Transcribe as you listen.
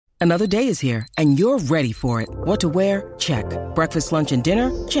Another day is here, and you're ready for it. What to wear? Check. Breakfast, lunch, and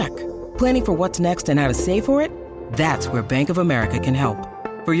dinner? Check. Planning for what's next and how to save for it? That's where Bank of America can help.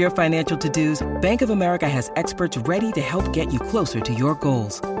 For your financial to-dos, Bank of America has experts ready to help get you closer to your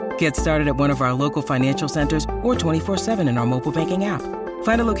goals. Get started at one of our local financial centers or 24/7 in our mobile banking app.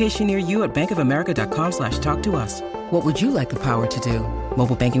 Find a location near you at bankofamerica.com/talktous. What would you like the power to do?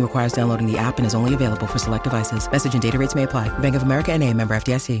 Mobile banking requires downloading the app and is only available for select devices. Message and data rates may apply. Bank of America NA, member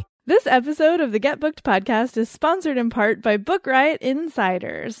FDIC. This episode of the Get Booked podcast is sponsored in part by Book Riot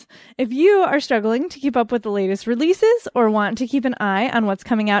Insiders. If you are struggling to keep up with the latest releases or want to keep an eye on what's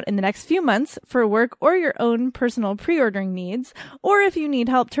coming out in the next few months for work or your own personal pre-ordering needs, or if you need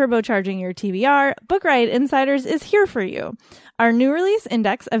help turbocharging your TBR, Book Riot Insiders is here for you. Our new release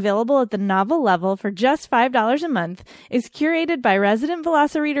index, available at the novel level for just $5 a month, is curated by resident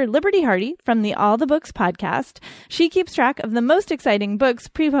Velocireader Liberty Hardy from the All the Books podcast. She keeps track of the most exciting books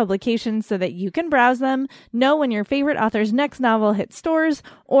pre-publication so that you can browse them, know when your favorite author's next novel hits stores,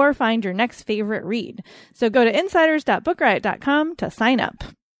 or find your next favorite read. So go to insiders.bookriot.com to sign up.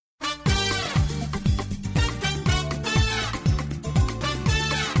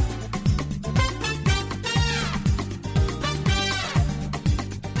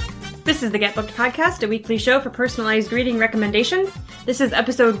 This is the Get Booked podcast, a weekly show for personalized reading recommendations. This is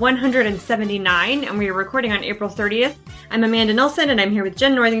episode 179, and we are recording on April 30th. I'm Amanda Nelson, and I'm here with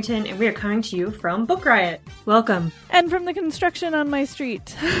Jen Northington, and we are coming to you from Book Riot. Welcome. And from the construction on my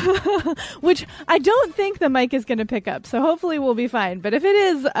street, which I don't think the mic is going to pick up, so hopefully we'll be fine. But if it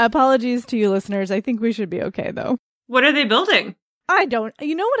is, apologies to you listeners. I think we should be okay, though. What are they building?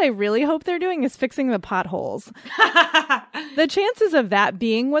 You know what I really hope they're doing is fixing the potholes. The chances of that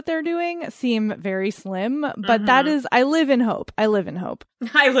being what they're doing seem very slim, but that is, I live in hope. I live in hope.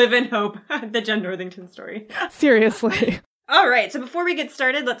 I live in hope. The Jen Northington story. Seriously. All right, so before we get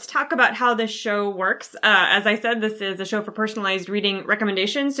started, let's talk about how this show works. As I said, this is a show for personalized reading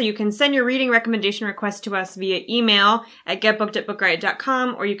recommendations, so you can send your reading recommendation requests to us via email at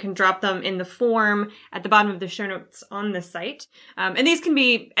getbooked@bookriot.com, or you can drop them in the form at the bottom of the show notes on the site. And these can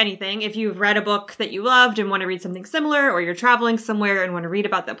be anything. If you've read a book that you loved and want to read something similar, or you're traveling somewhere and want to read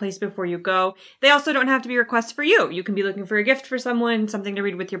about that place before you go, they also don't have to be requests for you. You can be looking for a gift for someone, something to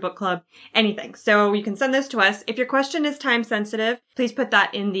read with your book club, anything. So you can send this to us. If your question is time sensitive, please put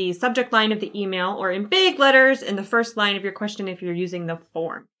that in the subject line of the email or in big letters in the first line of your question if you're using the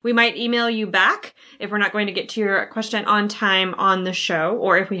form. We might email you back if we're not going to get to your question on time on the show,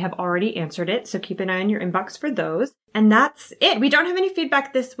 or if we have already answered it, so keep an eye on your inbox for those. And that's it. We don't have any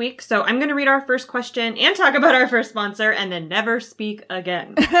feedback this week, so I'm going to read our first question and talk about our first sponsor and then never speak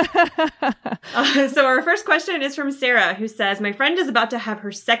again. So our first question is from Sarah, who says, "My friend is about to have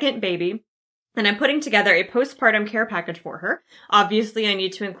her second baby, and I'm putting together a postpartum care package for her. Obviously, I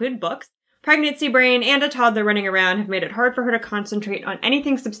need to include books. Pregnancy brain and a toddler running around have made it hard for her to concentrate on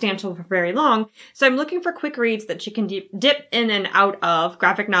anything substantial for very long, so I'm looking for quick reads that she can dip in and out of,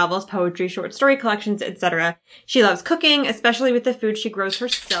 graphic novels, poetry, short story collections, etc. She loves cooking, especially with the food she grows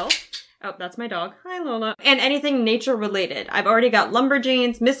herself." Oh, that's my dog. Hi, Lola. "And anything nature-related. I've already got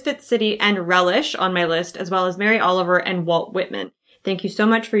Lumberjanes, Misfit City, and Relish on my list, as well as Mary Oliver and Walt Whitman. Thank you so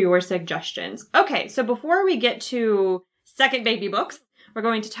much for your suggestions." Okay, so before we get to second baby books, we're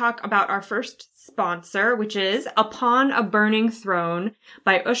going to talk about our first sponsor, which is Upon a Burning Throne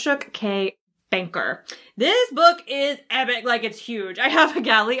by Ashok K. Banker. This book is epic, like it's huge. I have a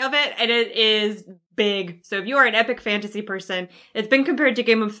galley of it, and it is big. So if you are an epic fantasy person, it's been compared to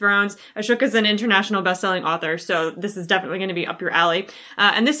Game of Thrones. Ashok is an international best-selling author, so this is definitely going to be up your alley.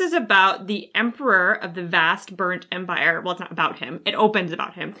 And this is about the emperor of the vast burnt empire. Well, it's not about him. It opens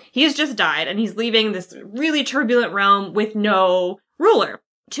about him. He's just died, and he's leaving this really turbulent realm with no ruler.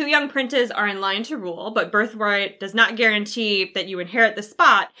 Two young princes are in line to rule, but birthright does not guarantee that you inherit the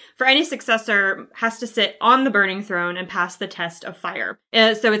spot, for any successor has to sit on the burning throne and pass the test of fire.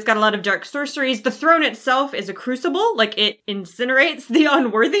 So it's got a lot of dark sorceries. The throne itself is a crucible, like it incinerates the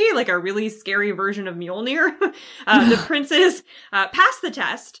unworthy, like a really scary version of Mjolnir. The princes pass the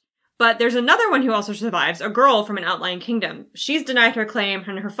test, but there's another one who also survives, a girl from an outlying kingdom. She's denied her claim,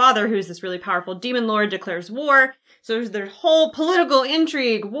 and her father, who's this really powerful demon lord, declares war. So there's whole political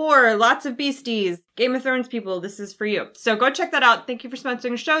intrigue, war, lots of beasties. Game of Thrones people, this is for you. So go check that out. Thank you for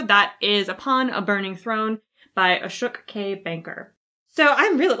sponsoring the show. That is Upon a Burning Throne by Ashok K. Banker. So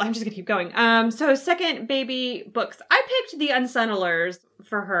I'm just gonna keep going. So second baby books. I picked The Unsettlers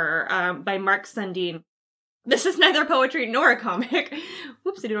for her, by Mark Sundin. This is neither poetry nor a comic.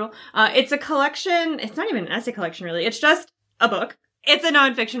 Whoopsie doodle. It's a collection. It's not even an essay collection, really. It's just a book It's a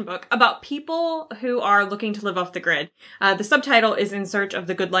nonfiction book about people who are looking to live off the grid. The subtitle is In Search of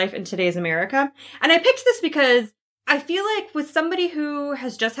the Good Life in Today's America. And I picked this because I feel like with somebody who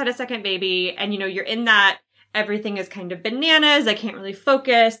has just had a second baby and, you're in that everything is kind of bananas, I can't really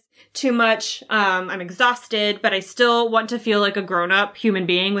focus too much, I'm exhausted, but I still want to feel like a grown-up human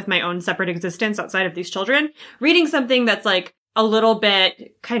being with my own separate existence outside of these children. Reading something that's like a little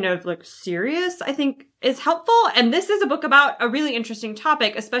bit kind of like serious, I think is helpful. And this is a book about a really interesting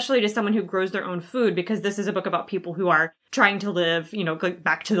topic, especially to someone who grows their own food, because this is a book about people who are trying to live,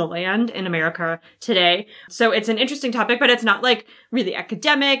 back to the land in America today. So it's an interesting topic, but it's not like really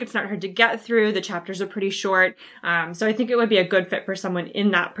academic. It's not hard to get through. The chapters are pretty short. So I think it would be a good fit for someone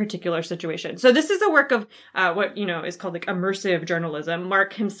in that particular situation. So this is a work of what, is called like immersive journalism.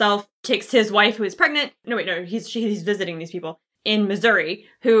 Mark himself takes his wife who is pregnant. He's visiting these people in Missouri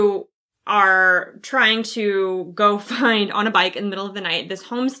who are trying to go find on a bike in the middle of the night this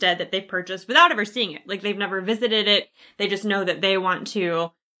homestead that they've purchased without ever seeing it. Like they've never visited it. They just know that they want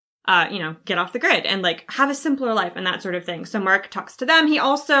to, get off the grid and like have a simpler life and that sort of thing. So Mark talks to them. He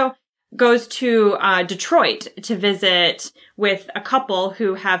also goes to Detroit to visit with a couple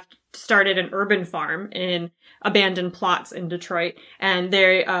who have started an urban farm in abandoned plots in Detroit. And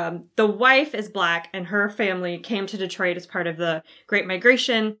the wife is Black and her family came to Detroit as part of the Great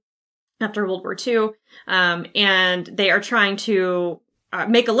Migration after World War II. And they are trying to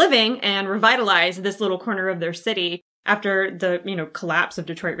make a living and revitalize this little corner of their city after the, collapse of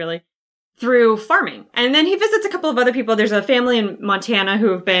Detroit, really, through farming. And then he visits a couple of other people. There's a family in Montana who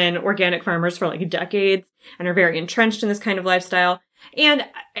have been organic farmers for like decades and are very entrenched in this kind of lifestyle. And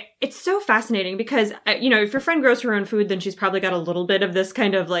it's so fascinating because, if your friend grows her own food, then she's probably got a little bit of this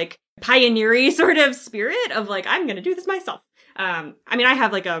kind of like pioneering sort of spirit of like, I'm going to do this myself. I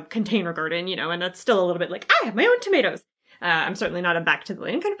have like a container garden, and that's still a little bit like, I have my own tomatoes. I'm certainly not a back to the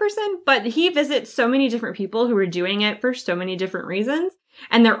land kind of person, but he visits so many different people who are doing it for so many different reasons.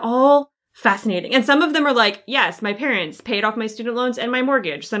 And they're all fascinating. And some of them are like, yes, my parents paid off my student loans and my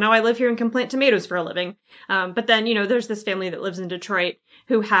mortgage. So now I live here and can plant tomatoes for a living. But then, there's this family that lives in Detroit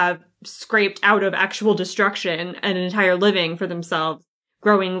who have scraped out of actual destruction an entire living for themselves,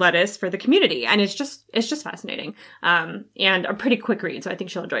 growing lettuce for the community. And it's just fascinating. And a pretty quick read. So I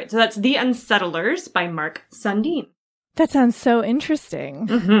think she'll enjoy it. So that's The Unsettlers by Mark Sundin. That sounds so interesting.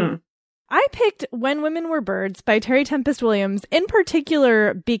 Mm-hmm. I picked When Women Were Birds by Terry Tempest Williams, in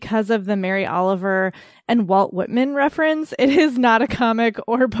particular because of the Mary Oliver and Walt Whitman reference. It is not a comic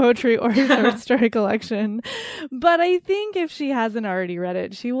or poetry or short story collection, but I think if she hasn't already read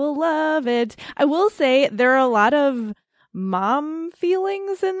it, she will love it. I will say there are a lot of mom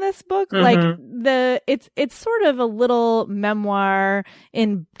feelings in this book. Mm-hmm. Like it's sort of a little memoir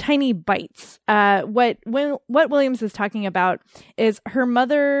in tiny bites. What Williams is talking about is her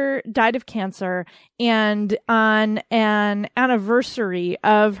mother died of cancer, and on an anniversary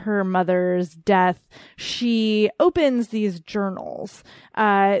of her mother's death, she opens these journals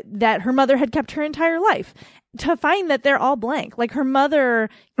that her mother had kept her entire life, to find that they're all blank. Like her mother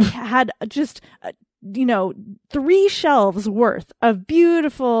had just 3 shelves worth of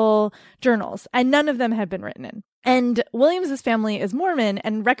beautiful journals, and none of them had been written in. And Williams's family is Mormon,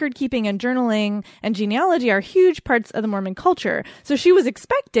 and record keeping and journaling and genealogy are huge parts of the Mormon culture. So she was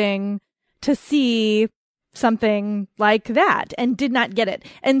expecting to see something like that and did not get it.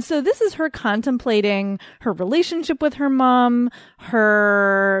 And so this is her contemplating her relationship with her mom,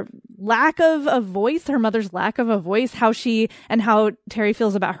 her lack of a voice, her mother's lack of a voice, how Terry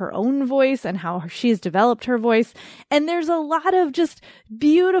feels about her own voice and how she's developed her voice. And there's a lot of just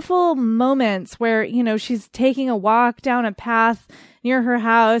beautiful moments where, she's taking a walk down a path near her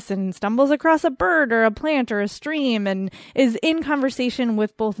house and stumbles across a bird or a plant or a stream and is in conversation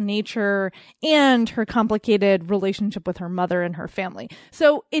with both nature and her complicated relationship with her mother and her family.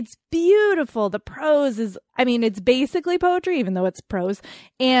 So it's beautiful. The prose is, it's basically poetry, even though it's prose.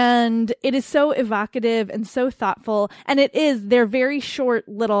 And it is so evocative and so thoughtful. And they're very short,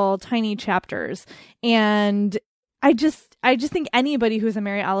 little, tiny chapters. And I just think anybody who's a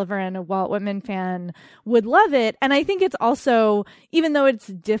Mary Oliver and a Walt Whitman fan would love it. And I think it's also, even though it's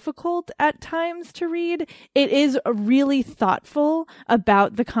difficult at times to read, it is really thoughtful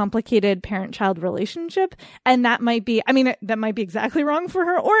about the complicated parent-child relationship. And that might be exactly wrong for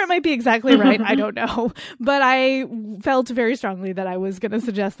her, or it might be exactly right. I don't know. But I felt very strongly that I was going to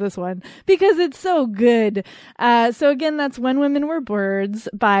suggest this one because it's so good. So again, that's When Women Were Birds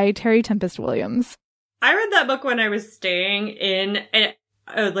by Terry Tempest Williams. I read that book when I was staying in an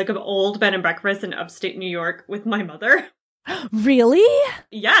old bed and breakfast in upstate New York with my mother. Really?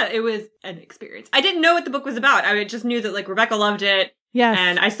 Yeah, it was an experience. I didn't know what the book was about. I just knew that, like, Rebecca loved it. Yes.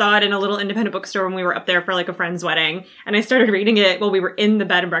 And I saw it in a little independent bookstore when we were up there for, like, a friend's wedding. And I started reading it while we were in the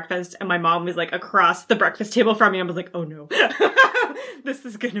bed and breakfast. And my mom was, like, across the breakfast table from me. I was like, oh, no. This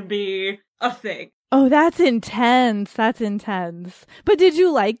is gonna be a thing. Oh, that's intense. That's intense. But did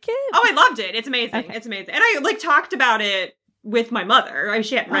you like it? Oh, I loved it. It's amazing. Okay. It's amazing. And I, like, talked about it with my mother. I mean,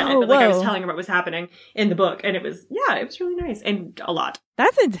 she hadn't read it, but, like, I was telling her what was happening in the book. And it was really nice. And a lot.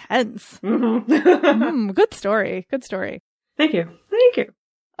 That's intense. Good story. Good story. Thank you. Thank you.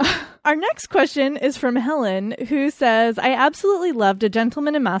 Our next question is from Helen, who says, I absolutely loved A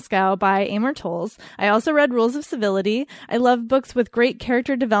Gentleman in Moscow by Amor Towles. I also read Rules of Civility. I love books with great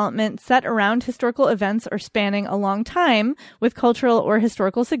character development set around historical events or spanning a long time with cultural or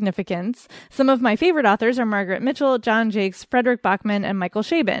historical significance. Some of my favorite authors are Margaret Mitchell, John Jakes, Frederick Bachman, and Michael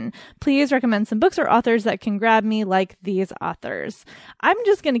Chabon. Please recommend some books or authors that can grab me like these authors. I'm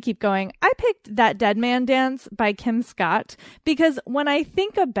just going to keep going. I picked That Dead Man Dance by Kim Scott because when I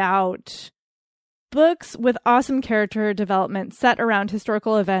think about books with awesome character development set around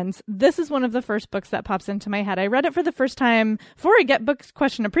historical events, this is one of the first books that pops into my head. I read it for the first time for a Get Booked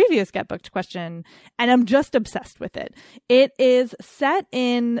question, a previous Get Booked question, and I'm just obsessed with it. It is set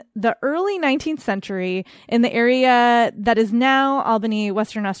in the early 19th century in the area that is now Albany,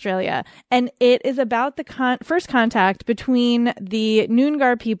 Western Australia, and it is about the first contact between the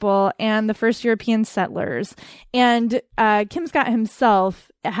Noongar people and the first European settlers. And Kim Scott himself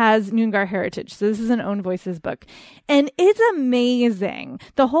has Noongar heritage. So this is an Own Voices book. And it's amazing.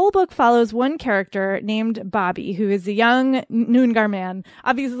 The whole book follows one character named Bobby, who is a young Noongar man.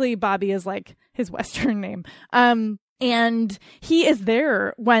 Obviously, Bobby is like his Western name. And he is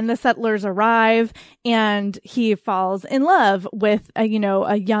there when the settlers arrive, and he falls in love with a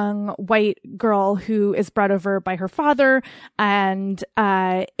young white girl who is brought over by her father. And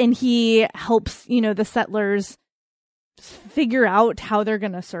he helps, the settlers figure out how they're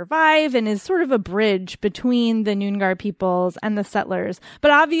going to survive and is sort of a bridge between the Noongar peoples and the settlers. But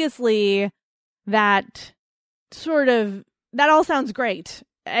obviously that all sounds great.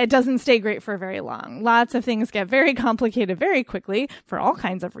 It doesn't stay great for very long. Lots of things get very complicated very quickly for all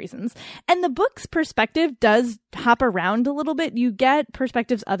kinds of reasons. And the book's perspective does hop around a little bit. You get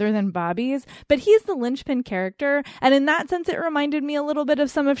perspectives other than Bobby's, but he's the linchpin character. And in that sense, it reminded me a little bit of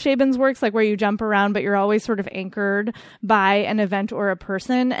some of Chabon's works, like where you jump around, but you're always sort of anchored by an event or a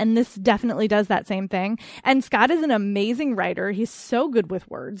person. And this definitely does that same thing. And Scott is an amazing writer. He's so good with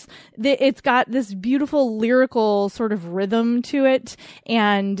words. It's got this beautiful lyrical sort of rhythm to it.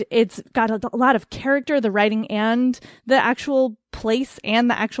 And it's got a lot of character. The writing and the actual place and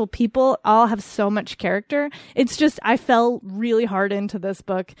the actual people all have so much character. It's just, I fell really hard into this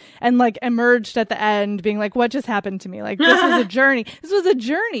book and like emerged at the end being like, what just happened to me? Like, this was a journey. This was a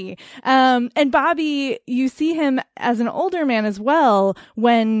journey. And Bobby, you see him as an older man as well,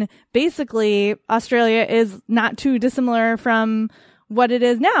 when basically Australia is not too dissimilar from what it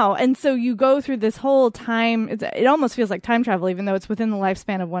is now. And so you go through this whole time. It almost feels like time travel, even though it's within the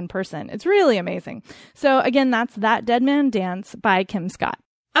lifespan of one person. It's really amazing. So again, that's That Dead Man Dance by Kim Scott.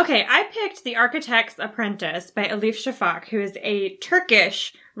 Okay, I picked The Architect's Apprentice by Elif Shafak, who is a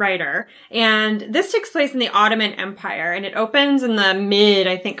Turkish writer. And this takes place in the Ottoman Empire, and it opens in the mid,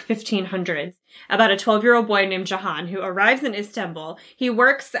 1500s, about a 12-year-old boy named Jahan who arrives in Istanbul. He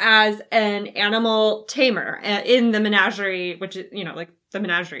works as an animal tamer in the menagerie, which is, the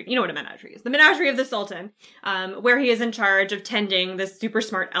menagerie. You know what a menagerie is. The menagerie of the Sultan, where he is in charge of tending this super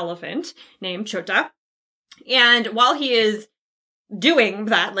smart elephant named Chota. And while he is doing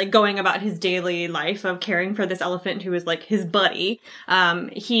that, like going about his daily life of caring for this elephant who is like his buddy,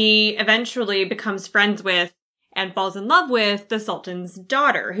 he eventually becomes friends with and falls in love with the Sultan's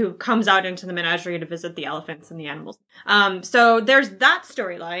daughter, who comes out into the menagerie to visit the elephants and the animals. So there's that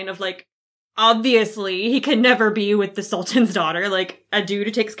storyline of like, obviously he can never be with the Sultan's daughter, like a dude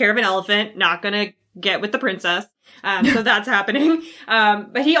who takes care of an elephant, not gonna get with the princess. So that's happening.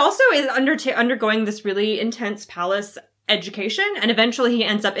 But he also is undergoing this really intense palace education, and eventually he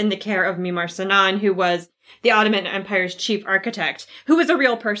ends up in the care of Mimar Sinan, who was the Ottoman Empire's chief architect, who was a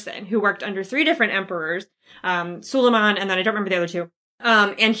real person who worked under 3 different emperors, Suleiman, and then I don't remember the other 2.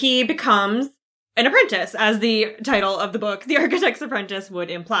 And he becomes an apprentice, as the title of the book, The Architect's Apprentice,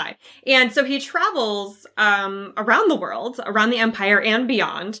 would imply. And so he travels around the world, around the empire and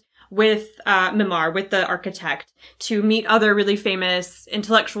beyond, with Mimar, with the architect, to meet other really famous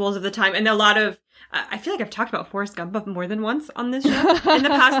intellectuals of the time. And a lot of I feel like I've talked about Forrest Gump more than once on this show in the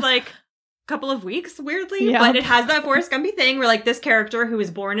past, couple of weeks, weirdly. Yeah. But it has that Forrest Gumpy thing where, this character who is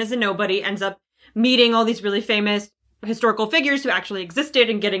born as a nobody ends up meeting all these really famous historical figures who actually existed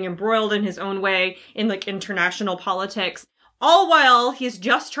and getting embroiled in his own way in like international politics, all while he's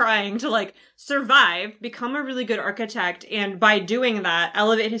just trying to like survive, become a really good architect, and by doing that,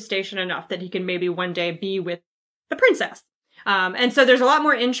 elevate his station enough that he can maybe one day be with the princess. And so there's a lot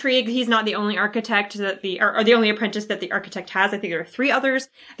more intrigue. He's not the only architect that or the only apprentice that the architect has. I think there are 3 others.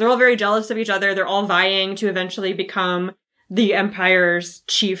 They're all very jealous of each other. They're all vying to eventually become the empire's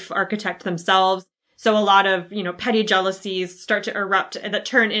chief architect themselves. So a lot of, petty jealousies start to erupt that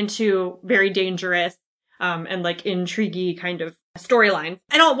turn into very dangerous, and like intriguey kind of storylines.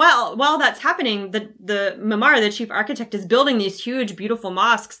 And while that's happening, the Mimar, the chief architect, is building these huge, beautiful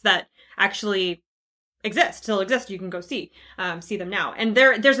mosques that actually still exist. You can go see them now. And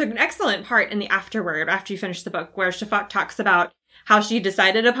there's an excellent part in the afterword, after you finish the book, where Shafak talks about how she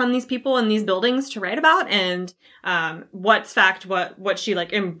decided upon these people and these buildings to write about, and what's fact, what she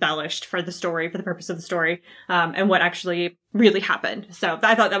like embellished for the story, for the purpose of the story, and what actually really happened. So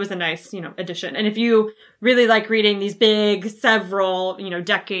I thought that was a nice, addition. And if you really like reading these big, several,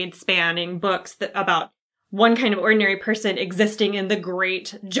 decade spanning books about one kind of ordinary person existing in the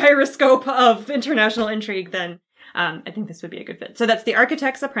great gyroscope of international intrigue, then I think this would be a good fit. So that's The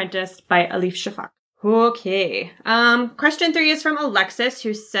Architect's Apprentice by Elif Shafak. Okay. Question 3 is from Alexis,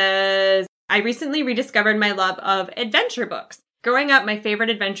 who says, I recently rediscovered my love of adventure books. Growing up, my favorite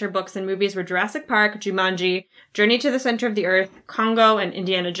adventure books and movies were Jurassic Park, Jumanji, Journey to the Center of the Earth, Congo, and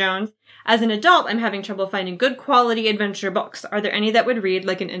Indiana Jones. As an adult, I'm having trouble finding good quality adventure books. Are there any that would read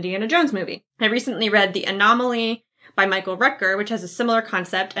like an Indiana Jones movie? I recently read The Anomaly by Michael Rutger, which has a similar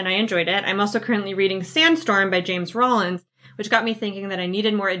concept, and I enjoyed it. I'm also currently reading Sandstorm by James Rollins, which got me thinking that I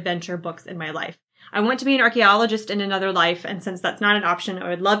needed more adventure books in my life. I want to be an archaeologist in another life, and since that's not an option, I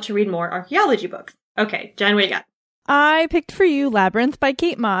would love to read more archaeology books. Okay, Jen, what do you got? I picked for you Labyrinth by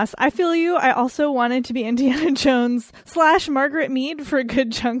Kate Moss. I feel you. I also wanted to be Indiana Jones / Margaret Mead for a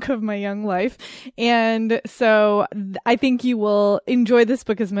good chunk of my young life. And so I think you will enjoy this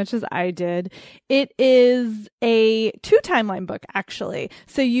book as much as I did. It is a 2-timeline book, actually.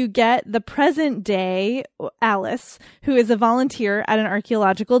 So you get the present day Alice, who is a volunteer at an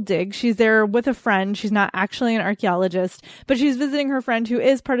archaeological dig. She's there with a friend. She's not actually an archaeologist, but she's visiting her friend who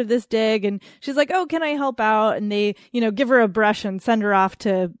is part of this dig. And she's like, oh, can I help out? And they give her a brush and send her off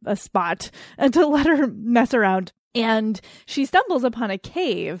to a spot and to let her mess around. And she stumbles upon a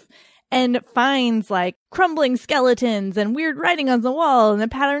cave and finds like crumbling skeletons and weird writing on the wall and the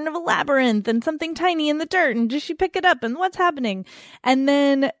pattern of a labyrinth and something tiny in the dirt. And does she pick it up? And what's happening? And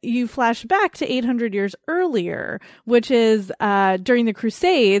then you flash back to 800 years earlier, which is during the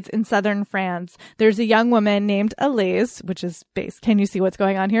Crusades in southern France. There's a young woman named Alais, which is based. Can you see what's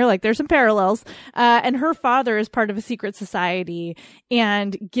going on here? Like there's some parallels. And her father is part of a secret society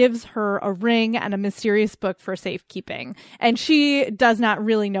and gives her a ring and a mysterious book for safekeeping. And she does not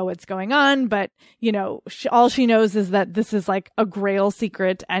really know what's going on, but all she knows is that this is like a grail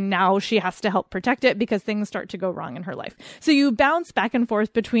secret, and now she has to help protect it because things start to go wrong in her life. So you bounce back and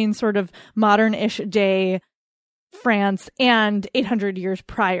forth between sort of modern-ish day France and 800 years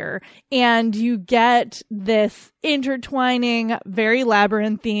prior, and you get this intertwining, very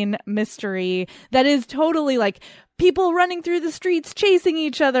labyrinthine mystery that is totally like people running through the streets chasing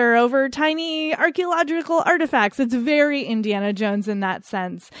each other over tiny archaeological artifacts. It's very Indiana Jones in that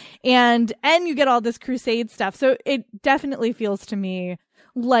sense. And you get all this crusade stuff. So it definitely feels to me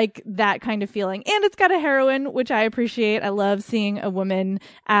like that kind of feeling. And it's got a heroine, which I appreciate. I love seeing a woman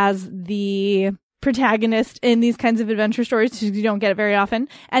as the protagonist in these kinds of adventure stories because you don't get it very often.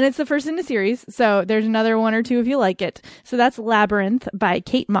 And it's the first in a series. So there's another 1 or 2 if you like it. So that's Labyrinth by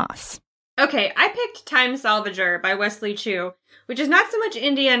Kate Moss. Okay, I picked Time Salvager by Wesley Chu, which is not so much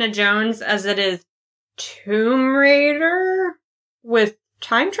Indiana Jones as it is Tomb Raider with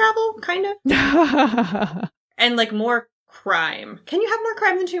time travel, kind of. And like more crime. Can you have more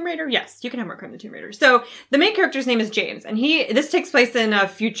crime than Tomb Raider? Yes, you can have more crime than Tomb Raider. So the main character's name is James, and this takes place in a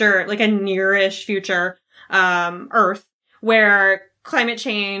future, like a nearish future, Earth, where climate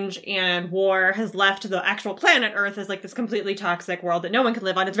change and war has left the actual planet Earth as like this completely toxic world that no one can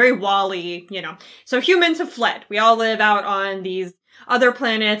live on. It's very WALL-E, So humans have fled. We all live out on these other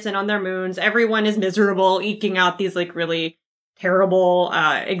planets and on their moons. Everyone is miserable, eking out these like really terrible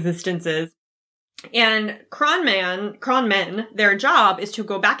existences. And Cron men, their job is to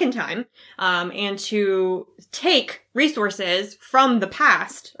go back in time, and to take resources from the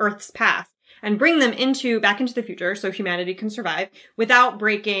past, Earth's past, and bring them back into the future so humanity can survive without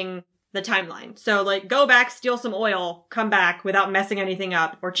breaking the timeline. So like go back, steal some oil, come back without messing anything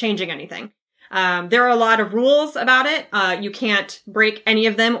up or changing anything. There are a lot of rules about it. You can't break any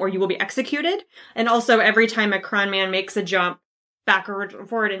of them or you will be executed. And also every time a Cron man makes a jump back or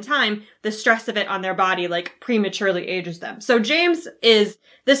forward in time, the stress of it on their body, like, prematurely ages them. So James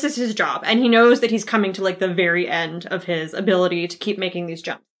this is his job, and he knows that he's coming to, like, the very end of his ability to keep making these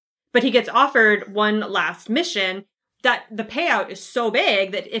jumps. But he gets offered one last mission that the payout is so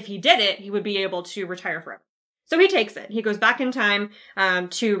big that if he did it, he would be able to retire forever. So he takes it. He goes back in time,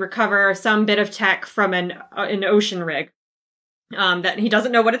 to recover some bit of tech from an ocean rig. That he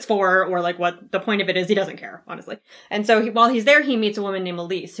doesn't know what it's for or like what the point of it is. He doesn't care, honestly. And so while he's there, he meets a woman named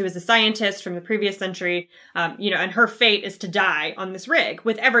Elise, who is a scientist from the previous century, and her fate is to die on this rig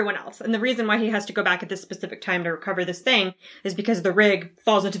with everyone else. And the reason why he has to go back at this specific time to recover this thing is because the rig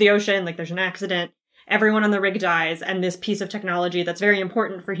falls into the ocean, like there's an accident, everyone on the rig dies, and this piece of technology that's very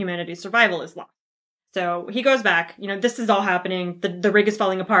important for humanity's survival is lost. So he goes back, this is all happening. The rig is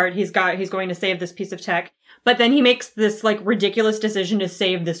falling apart. He's going to save this piece of tech. But then he makes this like ridiculous decision to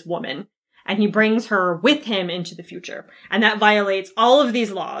save this woman. And he brings her with him into the future. And that violates all of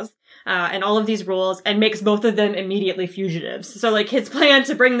these laws, and all of these rules and makes both of them immediately fugitives. So like his plan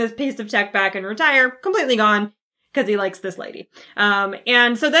to bring this piece of tech back and retire, completely gone. Because he likes this lady.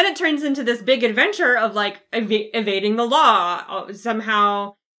 And so then it turns into this big adventure of like evading the law,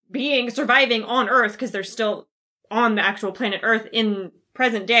 somehow surviving on Earth, because they're still on the actual planet Earth in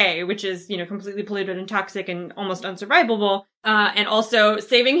present day, which is, completely polluted and toxic and almost unsurvivable. And also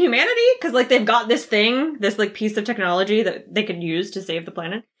saving humanity, because like they've got this like piece of technology that they could use to save the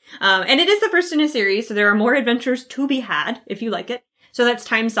planet. And it is the first in a series, so there are more adventures to be had if you like it. So that's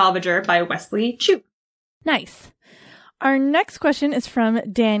Time Salvager by Wesley Chu. Nice. Our next question is from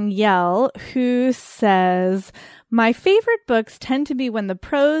Danielle, who says, my favorite books tend to be when the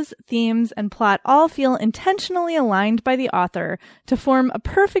prose, themes, and plot all feel intentionally aligned by the author to form a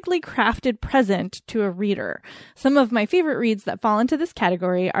perfectly crafted present to a reader. Some of my favorite reads that fall into this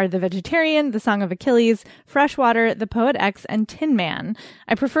category are The Vegetarian, The Song of Achilles, Freshwater, The Poet X, and Tin Man.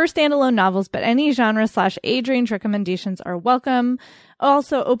 I prefer standalone novels, but any genre/age range recommendations are welcome.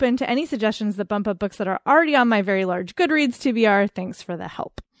 Also open to any suggestions that bump up books that are already on my very large Goodreads TBR. Thanks for the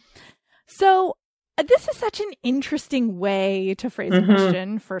help. So this is such an interesting way to phrase a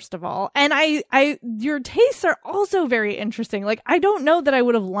question, first of all. And your tastes are also very interesting. Like, I don't know that I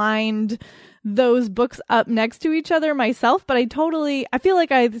would have lined those books up next to each other myself, but I feel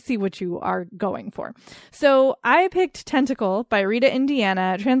like I see what you are going for. So I picked Tentacle by Rita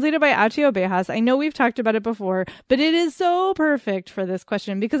Indiana, translated by Achio Bejas. I know we've talked about it before, but it is so perfect for this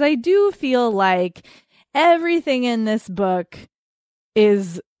question because I do feel like everything in this book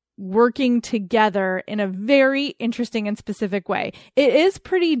is working together in a very interesting and specific way. It is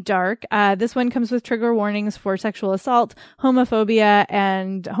pretty dark. This one comes with trigger warnings for sexual assault, homophobia,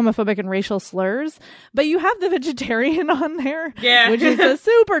 and homophobic and racial slurs. But you have The Vegetarian on there, which is a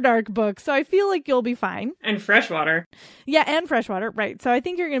super dark book. So I feel like you'll be fine. And Freshwater. Yeah, and Freshwater. Right. So I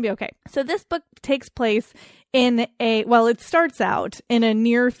think you're going to be okay. So this book takes place it starts out in a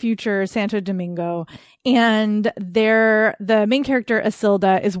near future Santo Domingo, and the main character,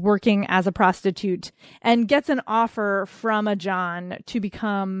 Isilda, is working as a prostitute and gets an offer from a John to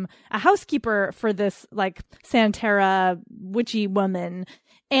become a housekeeper for this like Santera witchy woman.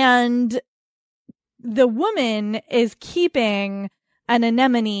 And the woman is keeping an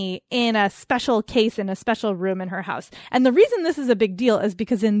anemone in a special case in a special room in her house. And the reason this is a big deal is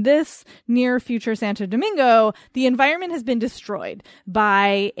because in this near future Santo Domingo, the environment has been destroyed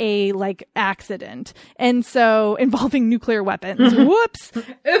by a accident. And so involving nuclear weapons. Whoops.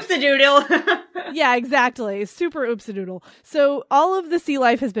 Oops-a-doodle. Yeah, exactly. Super oops-a-doodle. So all of the sea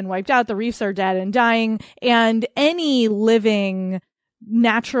life has been wiped out. The reefs are dead and dying. And any living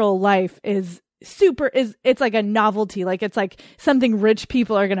natural life it's like a novelty. Like it's like something rich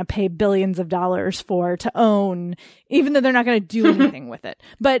people are going to pay billions of dollars for to own, even though they're not going to do anything with it.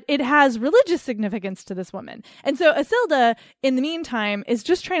 But it has religious significance to this woman. And so Isilda, in the meantime, is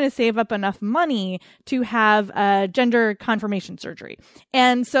just trying to save up enough money to have a gender confirmation surgery.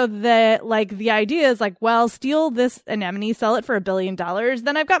 And so the idea is steal this anemone, sell it for $1 billion.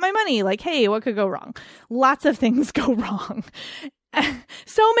 Then I've got my money. Like, hey, what could go wrong? Lots of things go wrong.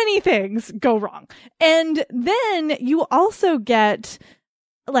 So many things go wrong. And then you also get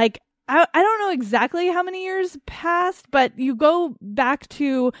I don't know exactly how many years passed, but you go back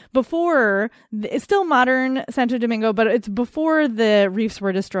to before, it's still modern Santo Domingo, but it's before the reefs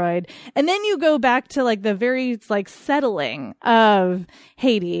were destroyed. And then you go back to the very settling of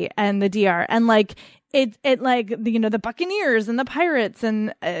Haiti and the DR, and the Buccaneers and the pirates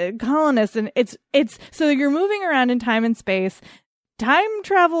and colonists, and it's so you're moving around in time and space, time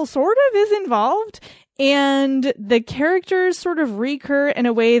travel sort of is involved. And the characters sort of recur in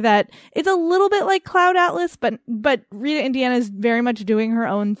a way that it's a little bit like Cloud Atlas, but Rita Indiana is very much doing her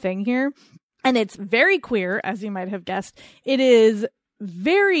own thing here. And it's very queer, as you might have guessed. It is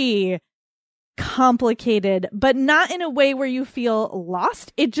very complicated, but not in a way where you feel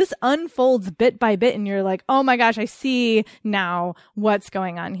lost. It just unfolds bit by bit and you're like, oh my gosh, I see now what's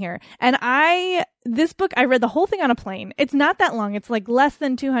going on here. And this book, I read the whole thing on a plane. It's not that long. It's like less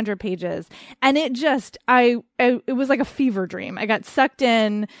than 200 pages. And it just, it was like a fever dream. I got sucked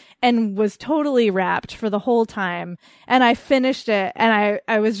in and was totally wrapped for the whole time. And I finished it and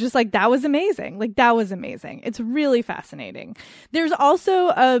I was just like, that was amazing. Like, that was amazing. It's really fascinating. There's also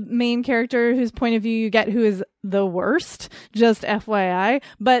a main character whose point of view you get who is the worst, just FYI.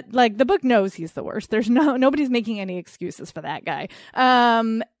 But like, the book knows he's the worst. There's nobody's making any excuses for that guy.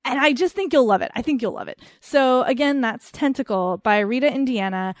 And I just think you'll love it. I think you'll love it. So again, that's Tentacle by Rita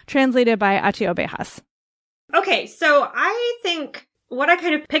Indiana, translated by Achille Bejas. Okay, so I think what I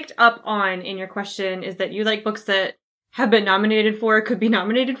kind of picked up on in your question is that you like books that have been nominated for, could be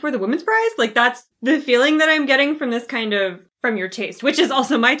nominated for the Women's Prize. Like, that's the feeling that I'm getting from this kind of, from your taste, which is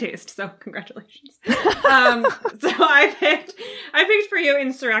also my taste. So congratulations. So I picked for you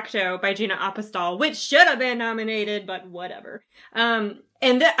Insurrecto by Gina Apostol, which should have been nominated, but whatever.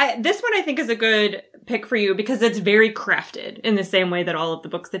 And this one I think is a good pick for you because it's very crafted in the same way that all of the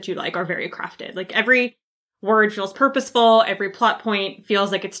books that you like are very crafted. Like, every word feels purposeful. Every plot point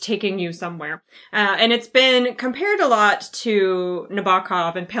feels like it's taking you somewhere. And it's been compared a lot to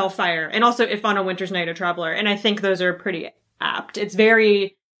Nabokov and Pale Fire, and also If on a Winter's Night a Traveler. And I think those are pretty apt. It's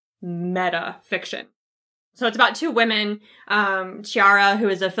very meta fiction. So it's about two women, Chiara, who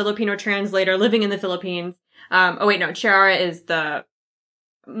is a Filipino translator living in the Philippines.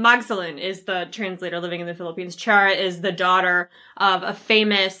 Magdalene is the translator living in the Philippines. Chiara is the daughter of a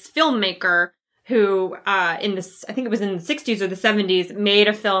famous filmmaker who, I think it was in the 60s or the 70s, made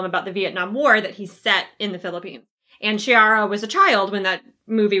a film about the Vietnam War that he set in the Philippines. And Chiara was a child when that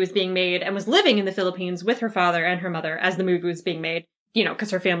movie was being made and was living in the Philippines with her father and her mother as the movie was being made, you know,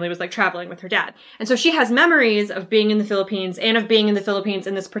 because her family was like traveling with her dad. And so she has memories of being in the Philippines and of being in the Philippines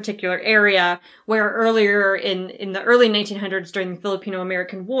in this particular area where earlier in the early 1900s during the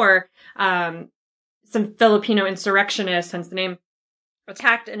Filipino-American War, some Filipino insurrectionists, hence the name,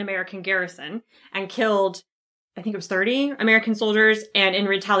 attacked an American garrison and killed, I think it was 30 American soldiers. And in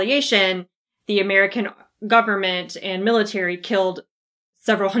retaliation, the American government and military killed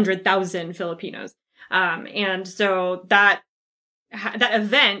several 100,000 Filipinos. And so that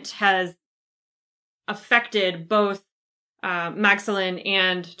event has affected both Magdalene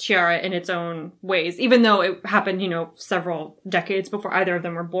and Chiara in its own ways, even though it happened, several decades before either of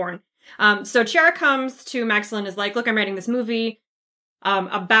them were born. So Chiara comes to Magdalene, is like, look, I'm writing this movie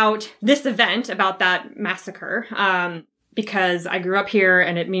about this event, about that massacre, because I grew up here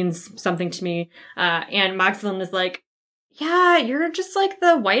and it means something to me. And Magdalene is like, yeah, you're just like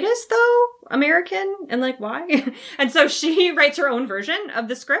the whitest though, American, and like, why? And so she writes her own version of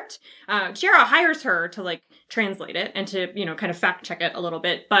the script. Chiara hires her to like translate it and to, kind of fact check it a little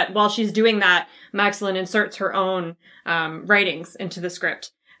bit. But while she's doing that, Magdalene inserts her own writings into the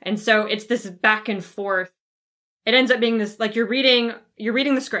script. And so it's this back and forth. It ends up being this, like, you're reading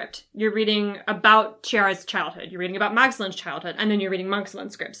the script. You're reading about Chiara's childhood. You're reading about Magdalene's childhood. And then you're reading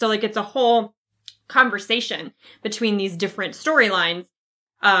Magdalene's script. So like, it's a whole conversation between these different storylines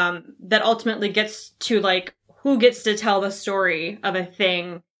that ultimately gets to like who gets to tell the story of a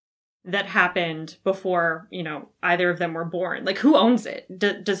thing that happened before either of them were born. Like, who owns it?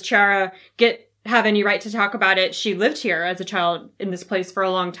 Does Chiara have any right to talk about it? She lived here as a child in this place for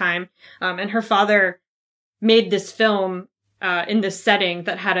a long time, and her father made this film in this setting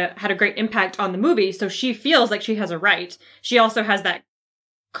that had a great impact on the movie. So she feels like she has a right. She also has that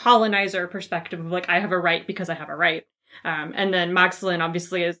colonizer perspective of like, I have a right because I have a right. And then Magdalene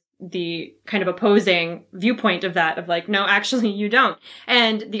obviously is the kind of opposing viewpoint of that, of like, no, actually you don't.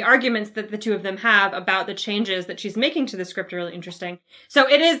 And the arguments that the two of them have about the changes that she's making to the script are really interesting. So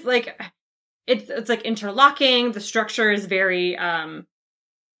it is like, it's like interlocking. The structure is very,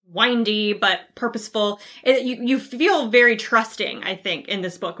 windy, but purposeful. You feel very trusting, I think, in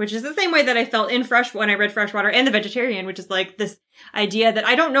this book, which is the same way that I felt when I read Freshwater and The Vegetarian, which is like this idea that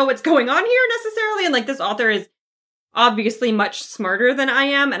I don't know what's going on here necessarily. And like, this author is obviously much smarter than I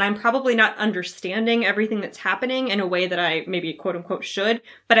am. And I'm probably not understanding everything that's happening in a way that I maybe quote unquote should,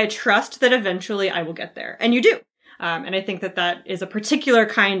 but I trust that eventually I will get there. And you do. And I think that is a particular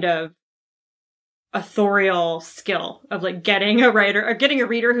kind of authorial skill of like getting a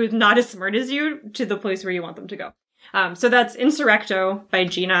reader who's not as smart as you to the place where you want them to go. So that's Insurrecto by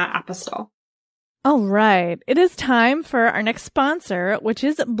Gina Apostol. All right. It is time for our next sponsor, which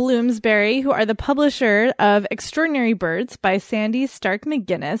is Bloomsbury, who are the publisher of Extraordinary Birds by Sandy Stark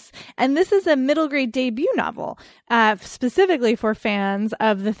McGinnis. And this is a middle grade debut novel, specifically for fans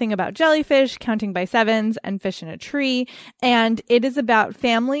of The Thing About Jellyfish, Counting by Sevens, and Fish in a Tree. And it is about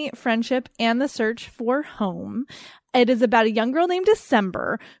family, friendship, and the search for home. It is about a young girl named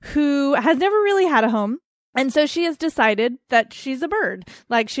December who has never really had a home. And so she has decided that she's a bird.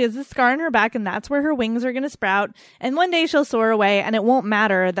 Like, she has a scar on her back, and that's where her wings are going to sprout. And one day she'll soar away, and it won't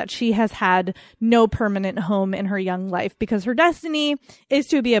matter that she has had no permanent home in her young life, because her destiny is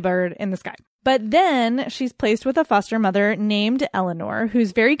to be a bird in the sky. But then she's placed with a foster mother named Eleanor,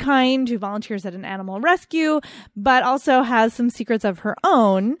 who's very kind, who volunteers at an animal rescue, but also has some secrets of her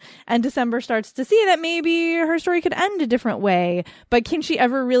own. And December starts to see that maybe her story could end a different way. But can she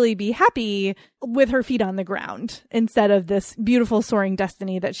ever really be happy with her feet on the ground instead of this beautiful soaring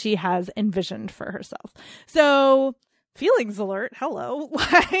destiny that she has envisioned for herself? So feelings alert. Hello.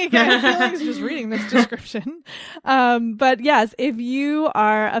 I have feelings just reading this description. But yes, if you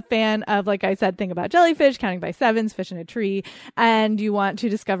are a fan of, like I said, Thing About Jellyfish, Counting by Sevens, Fish in a Tree, and you want to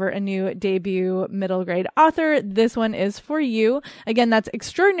discover a new debut middle grade author, this one is for you. Again, that's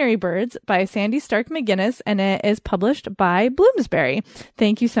Extraordinary Birds by Sandy Stark McGinnis, and it is published by Bloomsbury.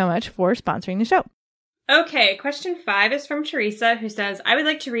 Thank you so much for sponsoring the show. Okay, question 5 is from Teresa, who says, I would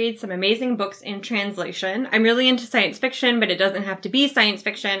like to read some amazing books in translation. I'm really into science fiction, but it doesn't have to be science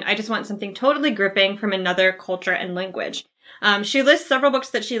fiction. I just want something totally gripping from another culture and language. She lists several books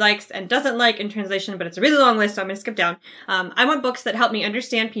that she likes and doesn't like in translation, but it's a really long list, so I'm going to skip down. I want books that help me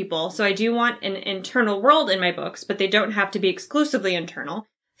understand people, so I do want an internal world in my books, but they don't have to be exclusively internal.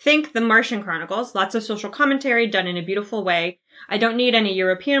 Think The Martian Chronicles, lots of social commentary done in a beautiful way. I don't need any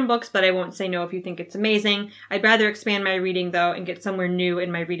European books, but I won't say no if you think it's amazing. I'd rather expand my reading, though, and get somewhere new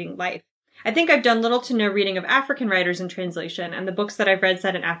in my reading life. I think I've done little to no reading of African writers in translation, and the books that I've read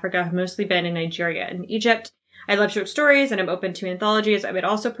set in Africa have mostly been in Nigeria and Egypt. I love short stories, and I'm open to anthologies. I would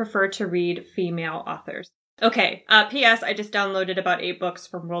also prefer to read female authors. Okay, P.S. I just downloaded about 8 books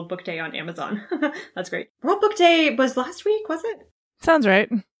from World Book Day on Amazon. That's great. World Book Day was last week, was it? Sounds right.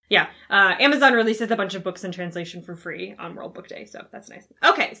 Yeah, Amazon releases a bunch of books in translation for free on World Book Day, so that's nice.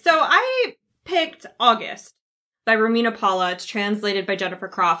 Okay, so I picked August by Romina Paula. It's translated by Jennifer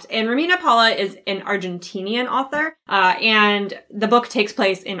Croft. And Romina Paula is an Argentinian author, and the book takes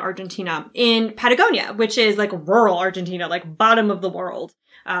place in Argentina, in Patagonia, which is like rural Argentina, like bottom of the world,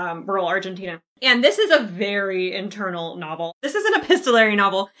 rural Argentina. And this is a very internal novel. This is an epistolary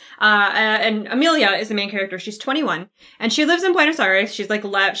novel. And Amelia is the main character. She's 21 and she lives in Buenos Aires. She's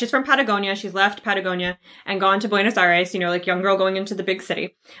she's from Patagonia. She's left Patagonia and gone to Buenos Aires, like young girl going into the big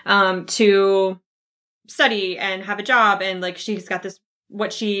city, to study and have a job. And like, she's got this,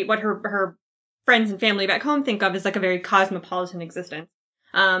 what her friends and family back home think of as like a very cosmopolitan existence.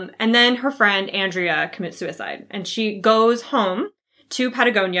 And then her friend Andrea commits suicide and she goes home to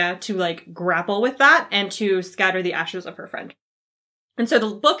Patagonia to like grapple with that and to scatter the ashes of her friend. And so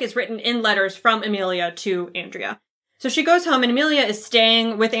the book is written in letters from Amelia to Andrea. So she goes home and Amelia is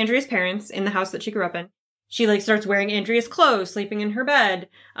staying with Andrea's parents in the house that she grew up in. She like starts wearing Andrea's clothes, sleeping in her bed,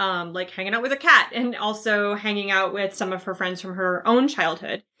 like hanging out with a cat and also hanging out with some of her friends from her own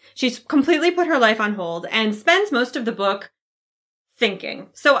childhood. She's completely put her life on hold and spends most of the book thinking.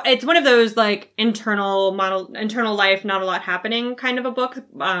 So it's one of those like internal life, not a lot happening kind of a book.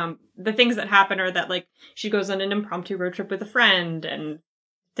 The things that happen are that like she goes on an impromptu road trip with a friend and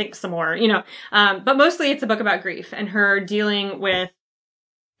thinks some more, but mostly it's a book about grief and her dealing with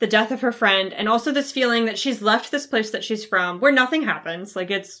the death of her friend and also this feeling that she's left this place that she's from where nothing happens. Like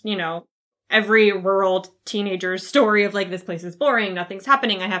it's, every rural teenager's story of like, this place is boring, nothing's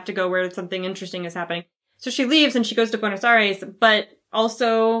happening, I have to go where something interesting is happening. So she leaves and she goes to Buenos Aires, but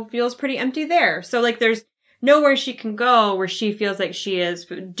also feels pretty empty there. So like there's nowhere she can go where she feels like she is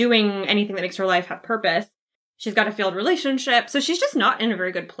doing anything that makes her life have purpose. She's got a failed relationship. So she's just not in a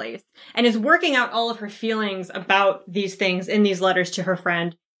very good place and is working out all of her feelings about these things in these letters to her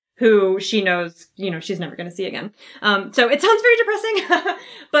friend who she knows, she's never going to see again. So it sounds very depressing,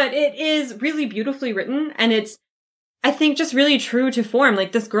 but it is really beautifully written. And it's, I think, just really true to form.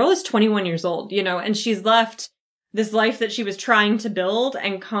 Like this girl is 21 years old, and she's left this life that she was trying to build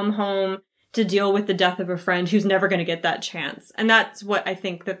and come home to deal with the death of a friend who's never going to get that chance. And that's what I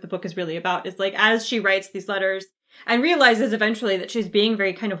think that the book is really about, is like, as she writes these letters and realizes eventually that she's being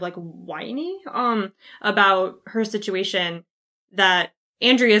very kind of like whiny, about her situation, that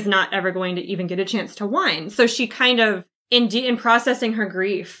Andrea is not ever going to even get a chance to whine. So she kind of in processing her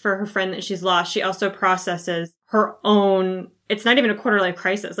grief for her friend that she's lost, she also processes her own, it's not even a quarter life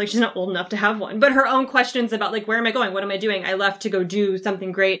crisis. Like, she's not old enough to have one, but her own questions about, like, where am I going? What am I doing? I left to go do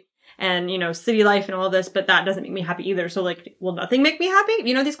something great and, you know, city life and all this, but that doesn't make me happy either. So, like, will nothing make me happy?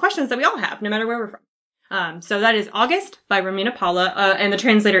 You know, these questions that we all have, no matter where we're from. So that is August by Romina Paula, and the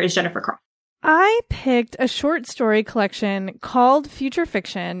translator is Jennifer Croft. I picked a short story collection called Future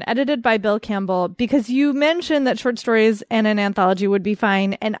Fiction, edited by Bill Campbell, because you mentioned that short stories and an anthology would be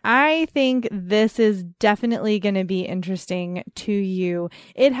fine. And I think this is definitely going to be interesting to you.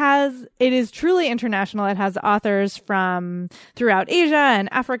 It is truly international. It has authors from throughout Asia and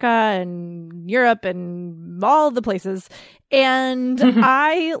Africa and Europe and all the places. And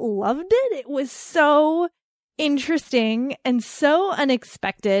I loved it. It was so interesting and so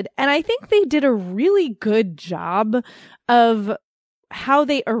unexpected. And I think they did a really good job of how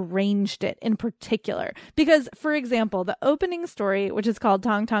they arranged it in particular. Because, for example, the opening story, which is called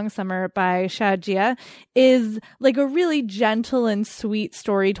Tong Tong Summer by Xia Jia, is like a really gentle and sweet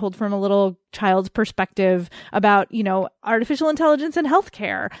story told from a little child's perspective about, you know, artificial intelligence and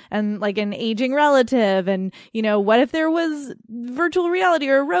healthcare and like an aging relative. And, you know, what if there was virtual reality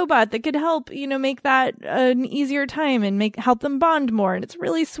or a robot that could help, you know, make that an easier time and help them bond more. And it's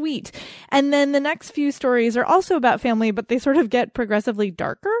really sweet. And then the next few stories are also about family, but they sort of get progressively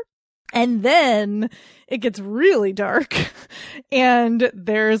darker. And then it gets really dark and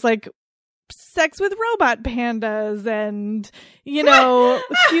there's like sex with robot pandas and, you know,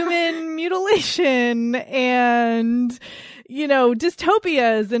 human mutilation and, you know,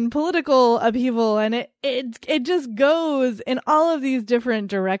 dystopias and political upheaval. And it just goes in all of these different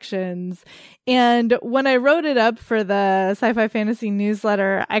directions. And when I wrote it up for the Sci-Fi Fantasy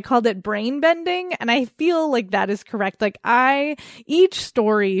newsletter, I called it brain bending. And I feel like that is correct. Like each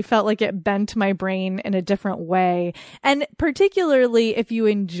story felt like it bent my brain in a different way. And particularly if you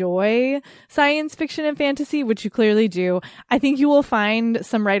enjoy science fiction and fantasy, which you clearly do, I think you will find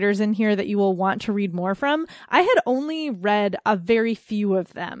some writers in here that you will want to read more from. I had only read a very few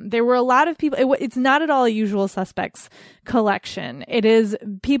of them. There were a lot of people. It's not at all a Usual Suspects collection. It is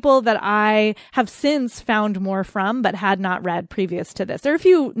people that I have since found more from, but had not read previous to this. There are a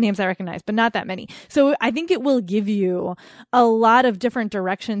few names I recognize, but not that many. So I think it will give you a lot of different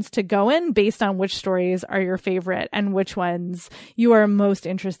directions to go in based on which stories are your favorite and which ones you are most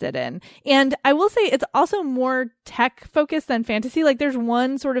interested in. And I will say it's also more tech focused than fantasy. Like there's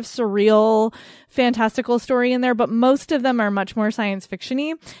one sort of surreal, fantastical story in there, but most of them are much more science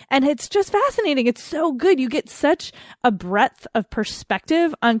fiction-y. And it's just fascinating. It's so good. You get such a breadth of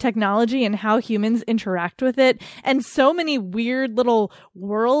perspective on technology and how humans interact with it. And so many weird little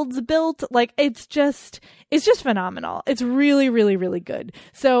worlds built. Like it's just phenomenal. It's really, really, really good.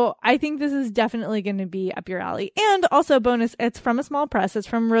 So I think this is definitely going to be up your alley. And also bonus, it's from a small press. It's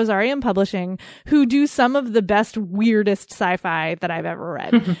from Rosarium Publishing, who do some of the best, weirdest sci-fi that I've ever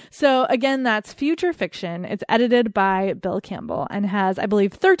read. So again, that's Future Fiction. It's edited by Bill Campbell and has, I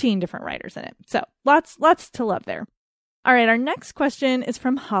believe, 13 different writers in it. So lots to love there. All right, our next question is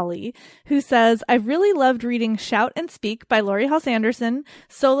from Holly, who says, I've really loved reading Shout and Speak by Laurie Halse Anderson,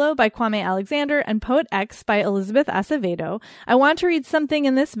 Solo by Kwame Alexander, and Poet X by Elizabeth Acevedo. I want to read something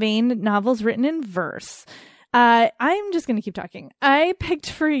in this vein, novels written in verse. I'm just going to keep talking. I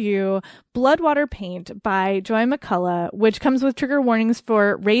picked for you Bloodwater Paint by Joy McCullough, which comes with trigger warnings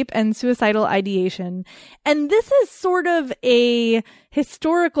for rape and suicidal ideation. And this is sort of a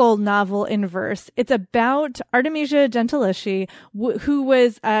historical novel in verse. It's about Artemisia Gentileschi, who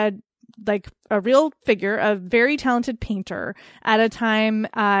was a real figure, a very talented painter at a time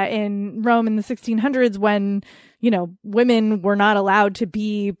in Rome in the 1600s when, you know, women were not allowed to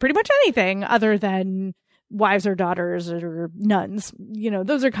be pretty much anything other than wives or daughters or nuns. You know,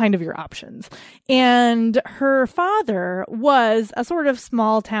 those are kind of your options. And her father was a sort of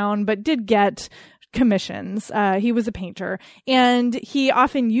small town, but did get commissions. He was a painter, and he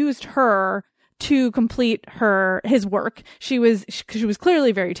often used her to complete his work. She was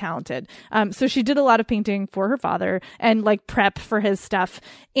clearly very talented. So she did a lot of painting for her father and like prep for his stuff.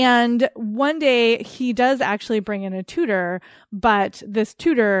 And one day he does actually bring in a tutor, but this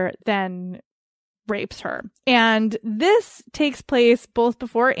tutor then rapes her. And this takes place both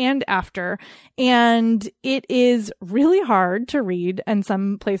before and after. And it is really hard to read in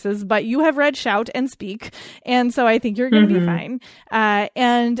some places, but you have read Shout and Speak. And so I think you're going to be fine.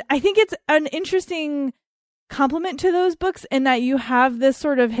 And I think it's an interesting complement to those books in that you have this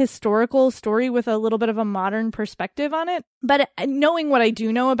sort of historical story with a little bit of a modern perspective on it. But knowing what I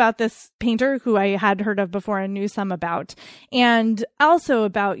do know about this painter who I had heard of before and knew some about, and also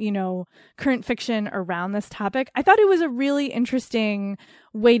about, current fiction around this topic, I thought it was a really interesting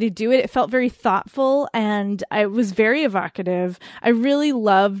way to do it. It felt very thoughtful and it was very evocative. I really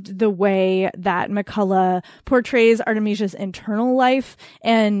loved the way that McCullough portrays Artemisia's internal life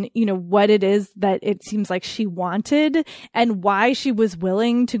and, what it is that it seems like she wanted and why she was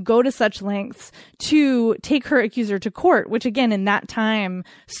willing to go to such lengths to take her accuser to court, which again, in that time,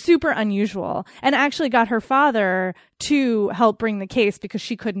 super unusual, and actually got her father to help bring the case because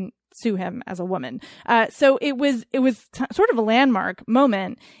she couldn't sue him as a woman. So it was sort of a landmark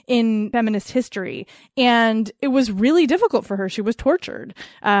moment in feminist history. And it was really difficult for her. She was tortured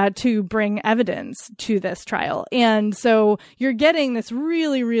to bring evidence to this trial. And so you're getting this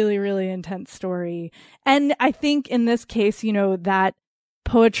really, really, really intense story. And I think in this case, that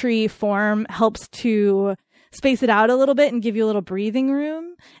poetry form helps to space it out a little bit and give you a little breathing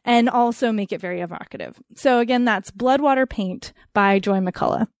room and also make it very evocative. So again, that's Bloodwater Paint by Joy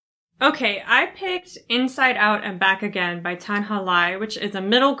McCullough. Okay, I picked Inside Out and Back Again by Tanha Lai, which is a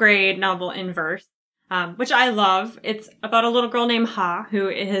middle grade novel in verse, which I love. It's about a little girl named Ha, who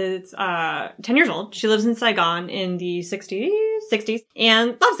is 10 years old. She lives in Saigon in the 60s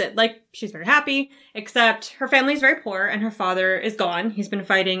and loves it. Like, she's very happy, except her family's very poor and her father is gone. He's been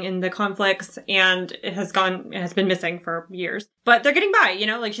fighting in the conflicts and has been missing for years. But they're getting by,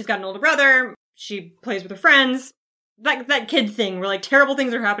 like she's got an older brother. She plays with her friends. That kid thing where terrible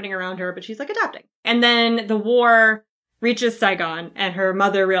things are happening around her, but she's adapting. And then the war reaches Saigon and her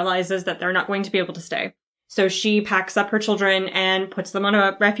mother realizes that they're not going to be able to stay. So she packs up her children and puts them on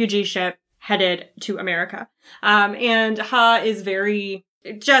a refugee ship headed to America. And Ha is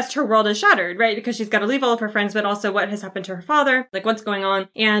her world is shattered, right? Because she's got to leave all of her friends, but also what has happened to her father, what's going on.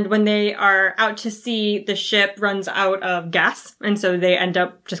 And when they are out to sea, the ship runs out of gas. And so they end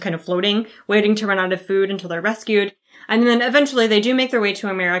up just kind of floating, waiting to run out of food until they're rescued. And then eventually they do make their way to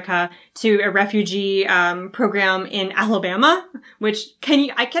America to a refugee program in Alabama, which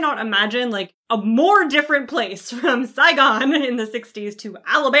I cannot imagine a more different place from Saigon in the 60s to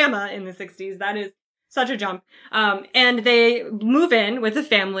Alabama in the 60s. That is such a jump. And they move in with a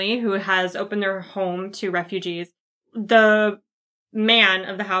family who has opened their home to refugees. The man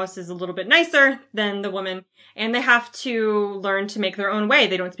of the house is a little bit nicer than the woman, and they have to learn to make their own way.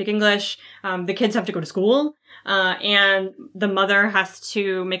 They don't speak English. The kids have to go to school, and the mother has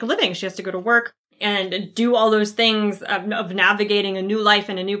to make a living. She has to go to work and do all those things of navigating a new life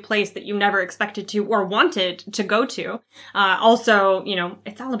in a new place that you never expected to or wanted to go to. Also,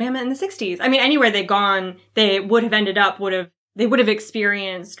 it's Alabama in the 60s. I mean, anywhere they'd gone, they would have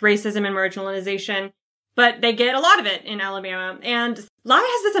experienced racism and marginalization. But they get a lot of it in Alabama. And Lai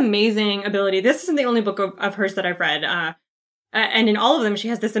has this amazing ability. This isn't the only book of hers that I've read. And in all of them, she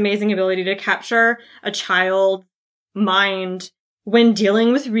has this amazing ability to capture a child's mind when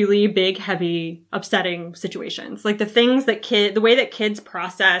dealing with really big, heavy, upsetting situations. The way that kids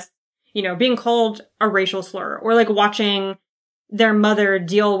process, being called a racial slur or watching their mother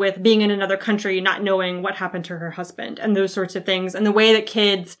deal with being in another country, not knowing what happened to her husband and those sorts of things. And the way that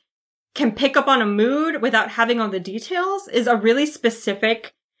kids can pick up on a mood without having all the details is a really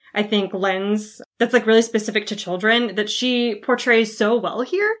specific, I think, lens that's really specific to children that she portrays so well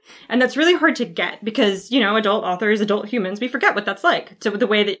here. And that's really hard to get because, adult authors, adult humans, we forget what that's like. So the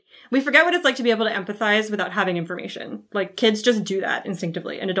way that we forget what it's like to be able to empathize without having information. Kids just do that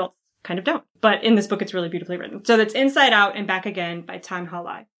instinctively and adults kind of don't. But in this book, it's really beautifully written. So that's Inside Out and Back Again by Tanha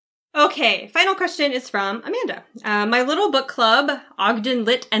Lai. Okay, final question is from Amanda. My little book club, Ogden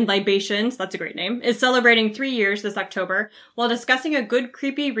Lit and Libations, that's a great name, is celebrating 3 years this October. While discussing a good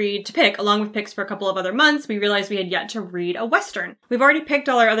creepy read to pick, along with picks for a couple of other months, we realized we had yet to read a Western. We've already picked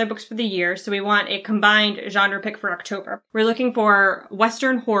all our other books for the year, so we want a combined genre pick for October. We're looking for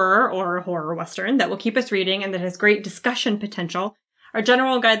Western horror or horror Western that will keep us reading and that has great discussion potential. Our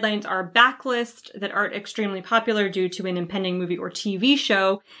general guidelines are backlist that aren't extremely popular due to an impending movie or TV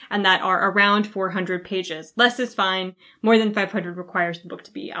show and that are around 400 pages. Less is fine. More than 500 requires the book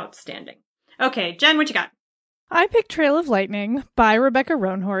to be outstanding. Okay, Jen, what you got? I picked Trail of Lightning by Rebecca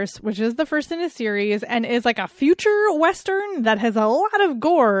Roanhorse, which is the first in a series and is a future Western that has a lot of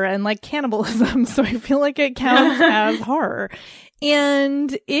gore and cannibalism. So I feel like it counts as horror.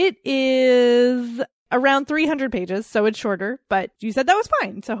 And it is around 300 pages, so it's shorter, but you said that was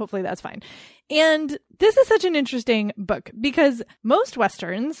fine, so hopefully that's fine. And this is such an interesting book because most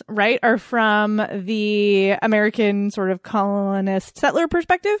Westerns, right, are from the American sort of colonist settler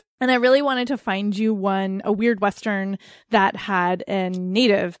perspective. And I really wanted to find you a weird Western that had a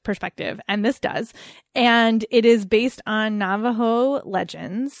native perspective. And this does. And it is based on Navajo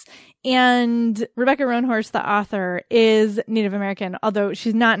legends. And Rebecca Roanhorse, the author, is Native American, although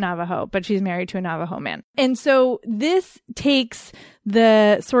she's not Navajo, but she's married to a Navajo man. And so this takes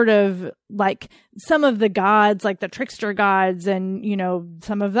the sort of like some of the gods, like the trickster gods and, you know,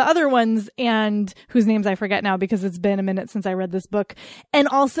 some of the other ones and whose names I forget now because it's been a minute since I read this book, and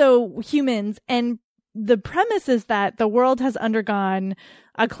also humans. And the premise is that the world has undergone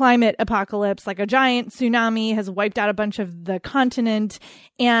a climate apocalypse, like a giant tsunami has wiped out a bunch of the continent,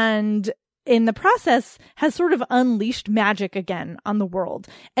 and in the process has sort of unleashed magic again on the world.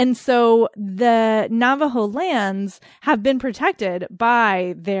 And so the Navajo lands have been protected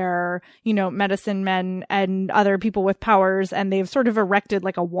by their, you know, medicine men and other people with powers. And they've sort of erected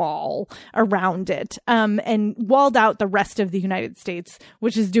like a wall around it, and walled out the rest of the United States,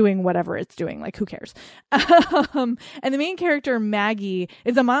 which is doing whatever it's doing. Like, who cares? And the main character, Maggie,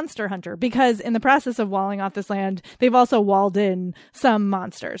 is a monster hunter because in the process of walling off this land, they've also walled in some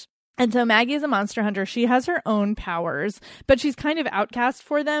monsters. And so Maggie is a monster hunter. She has her own powers, but she's kind of outcast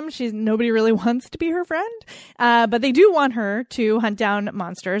for them. Nobody really wants to be her friend. But they do want her to hunt down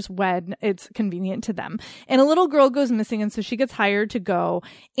monsters when it's convenient to them. And a little girl goes missing. And so she gets hired to go.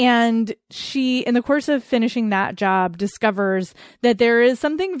 And she, in the course of finishing that job, discovers that there is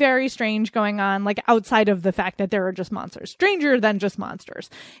something very strange going on, like outside of the fact that there are just monsters, stranger than just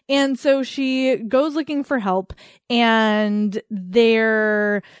monsters. And so she goes looking for help, and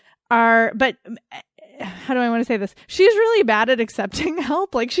but how do I want to say this? She's really bad at accepting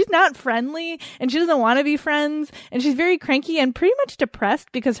help. Like, she's not friendly and she doesn't want to be friends. And she's very cranky and pretty much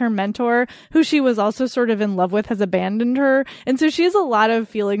depressed because her mentor, who she was also sort of in love with, has abandoned her. And so she has a lot of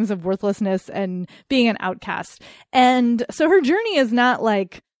feelings of worthlessness and being an outcast. And so her journey is not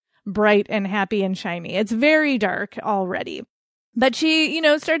like bright and happy and shiny. It's very dark already. But she, you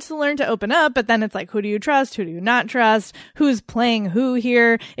know, starts to learn to open up, but then it's like, who do you trust? Who do you not trust? Who's playing who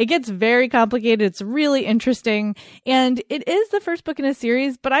here? It gets very complicated. It's really interesting. And it is the first book in a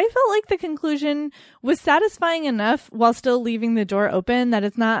series, but I felt like the conclusion was satisfying enough while still leaving the door open that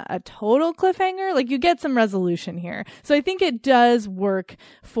it's not a total cliffhanger. Like, you get some resolution here. So I think it does work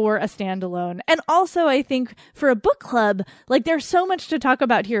for a standalone. And also I think for a book club, like, there's so much to talk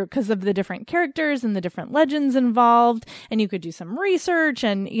about here because of the different characters and the different legends involved. And you could do some research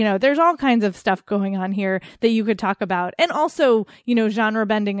and, you know, there's all kinds of stuff going on here that you could talk about. And also, you know, genre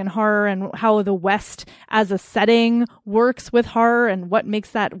bending and horror and how the West as a setting works with horror and what makes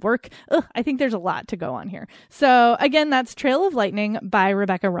that work. I think there's a lot to go on here. So again, that's Trail of Lightning by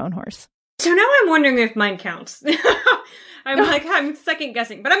Rebecca Roanhorse. So now I'm wondering if mine counts. I'm second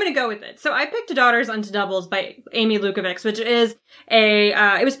guessing, but I'm going to go with it. So I picked Daughters Unto Doubles by Amy Lukovics, which is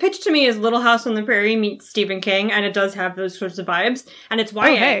it was pitched to me as Little House on the Prairie meets Stephen King, and it does have those sorts of vibes. And it's YA.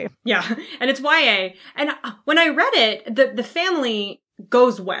 Oh, hey. Yeah. And it's YA. And when I read it, the family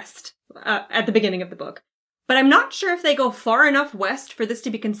goes west at the beginning of the book. But I'm not sure if they go far enough west for this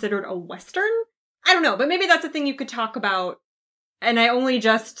to be considered a Western. I don't know, but maybe that's a thing you could talk about. And I only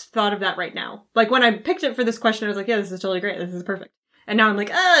just thought of that right now. Like, when I picked it for this question, I was like, yeah, this is totally great. This is perfect. And now I'm like,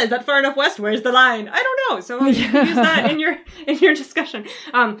 is that far enough west? Where's the line? I don't know. So you can use that in your discussion.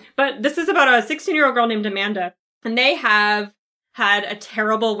 But this is about a 16-year-old girl named Amanda. And they have had a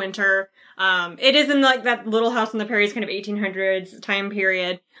terrible winter. It is in like that Little House on the Prairie kind of 1800s time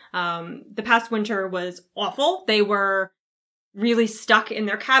period. The past winter was awful. They were really stuck in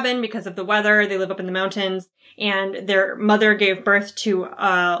their cabin because of the weather. They live up in the mountains, and their mother gave birth to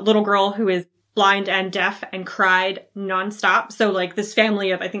a little girl who is blind and deaf and cried nonstop. So like this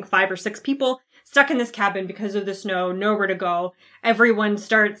family of, I think, 5 or 6 people stuck in this cabin because of the snow, nowhere to go. Everyone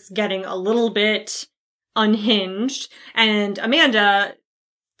starts getting a little bit unhinged, and Amanda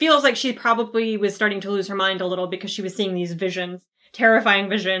feels like she probably was starting to lose her mind a little because she was seeing these visions, terrifying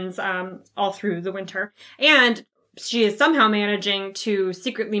visions, all through the winter. And she is somehow managing to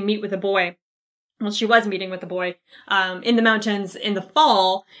secretly meet with a boy. Well, she was meeting with a boy in the mountains in the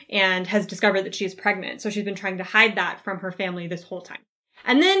fall, and has discovered that she's pregnant. So she's been trying to hide that from her family this whole time.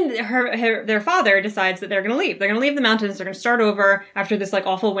 And then their father decides that they're going to leave. They're going to leave the mountains. They're going to start over after this like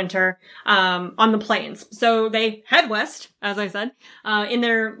awful winter on the plains. So they head west, as I said, in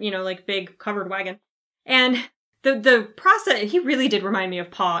their, you know, like big covered wagon. And the process, he really did remind me of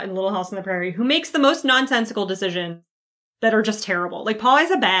Pa in Little House on the Prairie, who makes the most nonsensical decisions that are just terrible. Like, Pa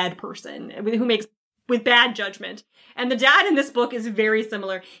is a bad person who with bad judgment. And the dad in this book is very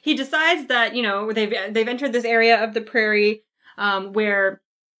similar. He decides that, you know, they've entered this area of the prairie where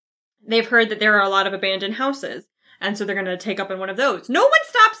they've heard that there are a lot of abandoned houses. And so they're going to take up in one of those. No one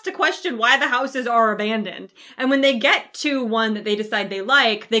stops to question why the houses are abandoned. And when they get to one that they decide they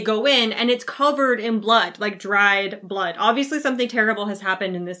like, they go in and it's covered in blood, like dried blood. Obviously something terrible has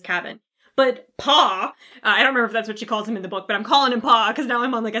happened in this cabin. But Pa, I don't remember if that's what she calls him in the book, but I'm calling him Pa because now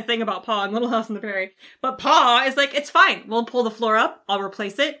I'm on like a thing about Pa and Little House on the Prairie. But Pa is like, it's fine. We'll pull the floor up. I'll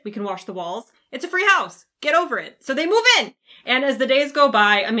replace it. We can wash the walls. It's a free house. Get over it. So they move in. And as the days go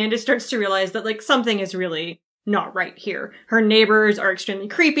by, Amanda starts to realize that like something is really not right here. Her neighbors are extremely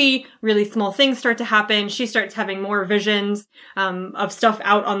creepy. Really small things start to happen. She starts having more visions of stuff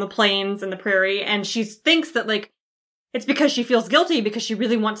out on the plains and the prairie. And she thinks that like it's because she feels guilty because she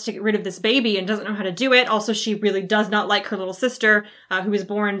really wants to get rid of this baby and doesn't know how to do it. Also, she really does not like her little sister, who was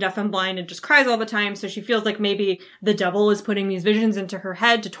born deaf and blind and just cries all the time. So she feels like maybe the devil is putting these visions into her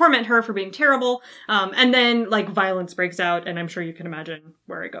head to torment her for being terrible. And then like violence breaks out, and I'm sure you can imagine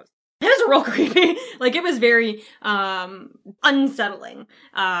where it goes. It was real creepy. Like, it was very unsettling.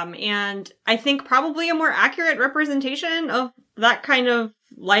 And I think probably a more accurate representation of that kind of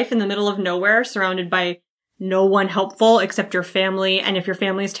life in the middle of nowhere, surrounded by no one helpful except your family. And if your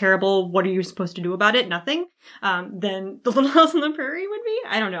family is terrible, what are you supposed to do about it? Nothing. Then The Little House on the Prairie would be.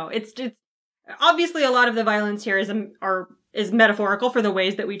 I don't know. It's obviously a lot of the violence here is metaphorical for the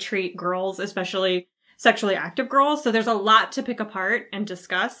ways that we treat girls, especially sexually active girls. So there's a lot to pick apart and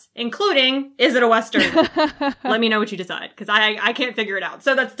discuss, including, is it a Western? Let me know what you decide, because I can't figure it out.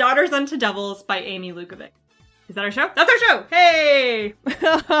 So that's Daughters Unto Devils by Amy Lukovic. Is that our show? That's our show! Hey!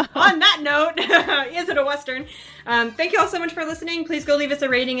 On that note, is it a Western? Thank you all so much for listening. Please go leave us a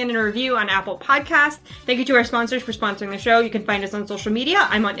rating and a review on Apple Podcasts. Thank you to our sponsors for sponsoring the show. You can find us on social media.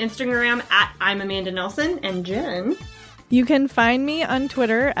 I'm on Instagram at I'm Amanda Nelson. And Jen? You can find me on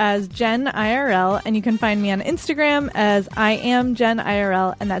Twitter as Jen IRL, and you can find me on Instagram as I am Jen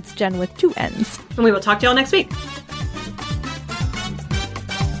IRL, and that's Jen with 2 N's. And we will talk to y'all next week.